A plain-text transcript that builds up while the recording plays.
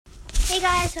Hey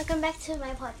guys, welcome back to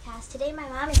my podcast. Today my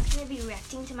mom is going to be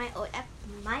reacting to my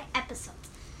episodes.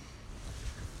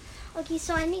 Okay,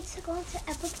 so I need to go into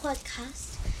Apple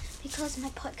Podcast because my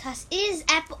podcast is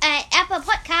Apple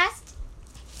Podcast.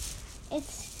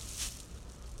 It's,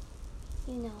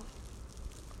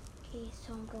 Okay,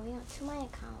 so I'm going out to my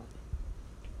account.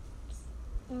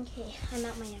 Okay, I'm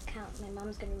at my account. My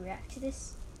mom's going to react to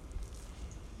this.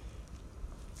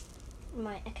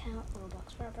 My account,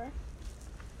 Roblox Forever.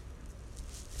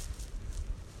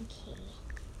 Okay,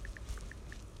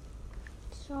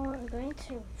 so we're going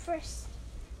to first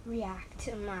react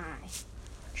to my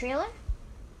trailer.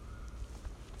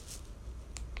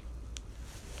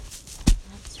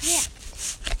 Let's react.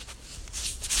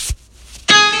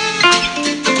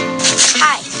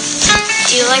 Hi,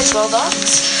 do you like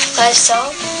Roblox? Well, if so,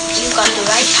 you got the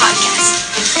right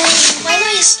podcast. Why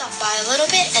don't you stop by a little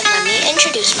bit and let me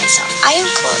introduce myself. I am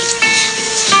Chloe.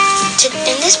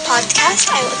 In this podcast,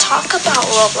 I will talk about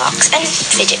Roblox and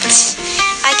fidgets.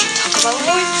 I can talk about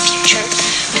more in the future.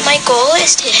 My goal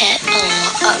is to hit 1,000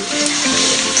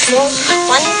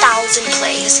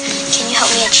 plays. Can you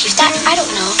help me achieve that? I don't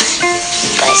know.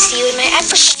 But see you in my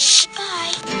episode.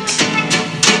 Bye.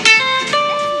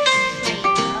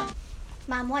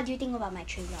 Mom, what do you think about my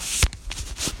trailer?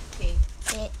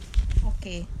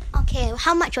 Okay. Okay,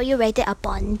 how much will you rate it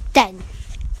upon 10?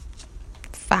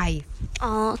 5.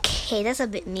 Okay, that's a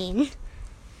bit mean.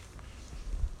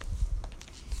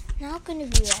 Now I'm going to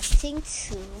be reacting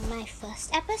to my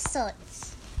first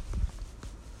episodes.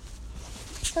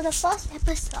 So the first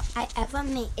episode I ever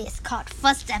made is called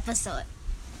First Episode.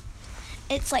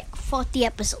 It's like 40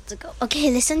 episodes ago. Okay,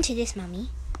 listen to this, Mommy.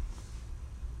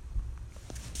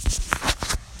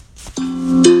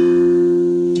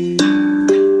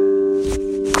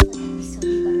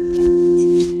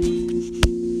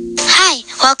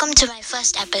 Welcome to my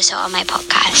first episode of my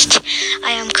podcast.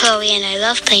 I am Chloe and I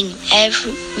love playing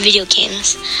video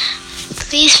games.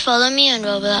 Please follow me on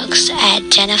Roblox at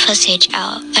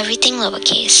JenniferSageL, everything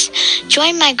lowercase.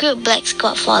 Join my group Black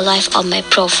Squad for Life on my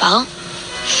profile.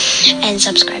 And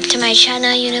subscribe to my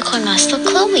channel Unicorn Master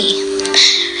Chloe.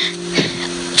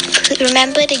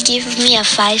 Remember to give me a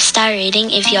 5-star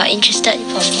rating if you're interested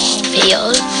for more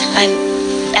videos and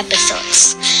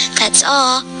episodes. That's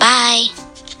all. Bye.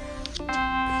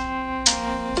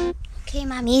 Okay,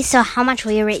 Mommy, so how much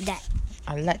will you rate that?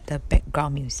 I like the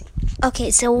background music. Okay,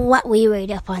 so what will you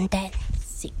rate upon 10?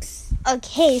 6.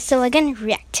 Okay, so we're gonna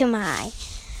react to my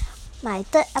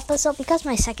third episode because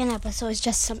my second episode is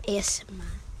just some ASMR.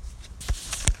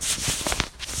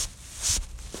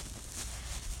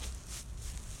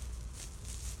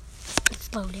 It's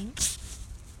loading.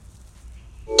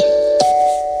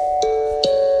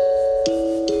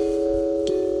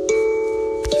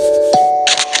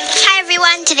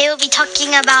 Today we'll be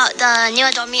talking about the new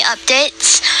Adopt Me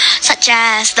updates, such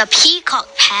as the Peacock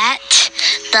Pet,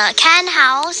 the Can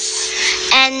House,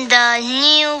 and the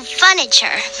new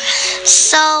furniture.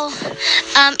 So,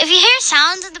 if you hear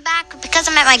sounds in the back, because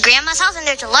I'm at my grandma's house and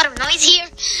there's a lot of noise here,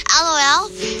 LOL.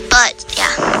 But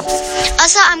yeah.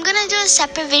 Also, I'm gonna do a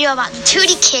separate video about the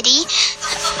Tootie Kitty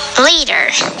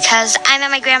later, because I'm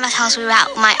at my grandma's house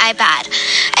without my iPad.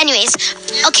 Anyways,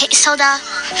 okay, so the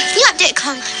new update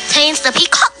contains the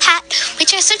Peacock Pet,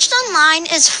 which I searched online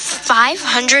is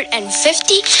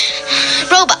 550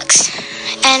 Robux,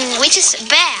 and which is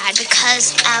bad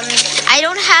because I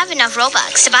don't have enough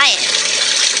Robux to buy it.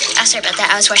 Oh, sorry about that.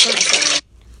 I was washing my food.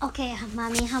 Okay,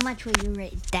 Mommy, how much will you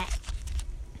rate that?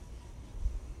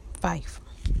 5.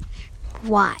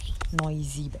 Why?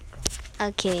 Noisy background.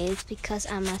 Okay, it's because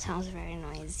Emma's house is very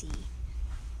noisy.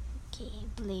 Okay,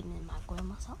 blaming my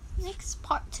grandma's house. Next,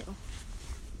 part 2.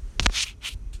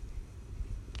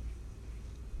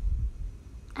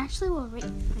 Actually, we'll rate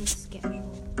my schedule.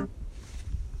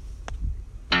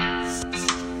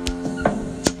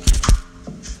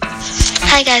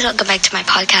 Hi guys, welcome back to my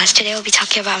podcast. Today we'll be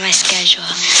talking about my schedule.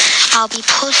 I'll be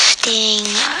posting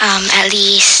at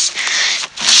least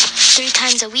 3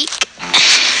 times a week.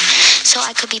 So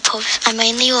I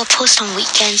mainly will post on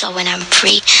weekends or when I'm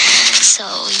free. So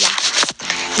yeah,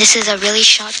 this is a really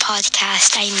short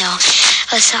podcast, I know.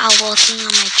 Also, I'm working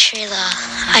on my trailer.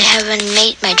 I haven't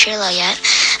made my trailer yet.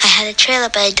 I had a trailer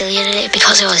but I deleted it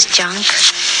because it was junk.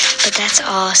 But that's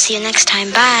all. See you next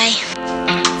time. Bye.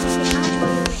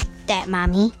 That,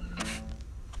 Mommy.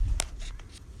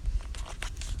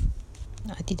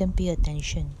 I didn't pay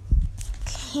attention.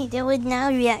 Okay, they would now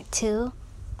react to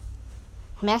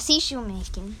Messy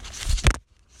Shoemaking.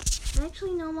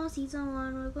 Actually, no more season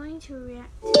 1. We're going to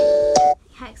react to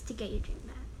Hacks to Get Your Dream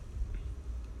Back.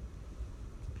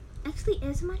 Actually,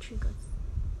 ASMR triggers.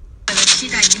 期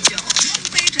待已久，梦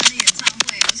飞船的演唱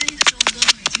会，我相信这时候歌手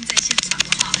已经在现场了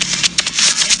哈，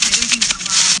大家排队进场吗？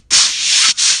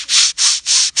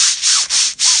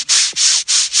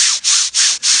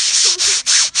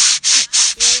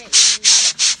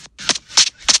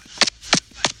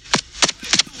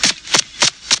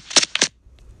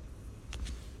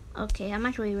 Okay, how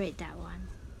much will you rate that one?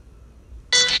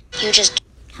 You just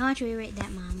How much will you rate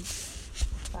that, Mom?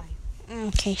 5.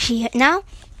 Okay, now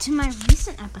to my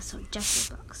recent episode,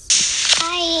 Jeffrey Books.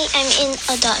 Hi, I'm in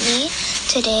Adopt Me.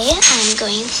 Today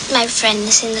my friend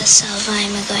is in the server.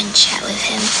 I'm gonna go and chat with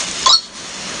him.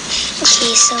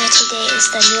 Okay, so today is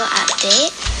the new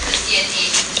update.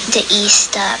 The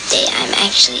Easter update. I'm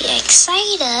actually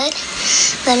excited.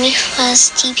 Let me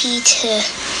first TP to...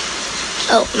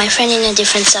 Oh, my friend in a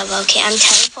different server. Okay, I'm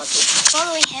teleporting.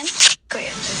 Following him.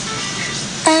 Great.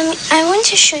 I want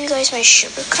to show you guys my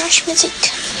Sugar Crush music.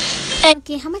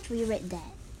 Okay, how much will you rate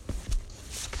that?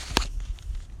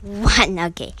 1.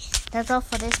 Okay, that's all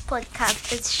for this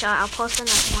podcast. It's short. I'll post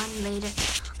another one later.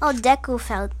 Oh, Deku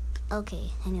fell.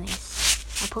 Okay,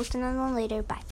 anyways, I'll post another one later. Bye.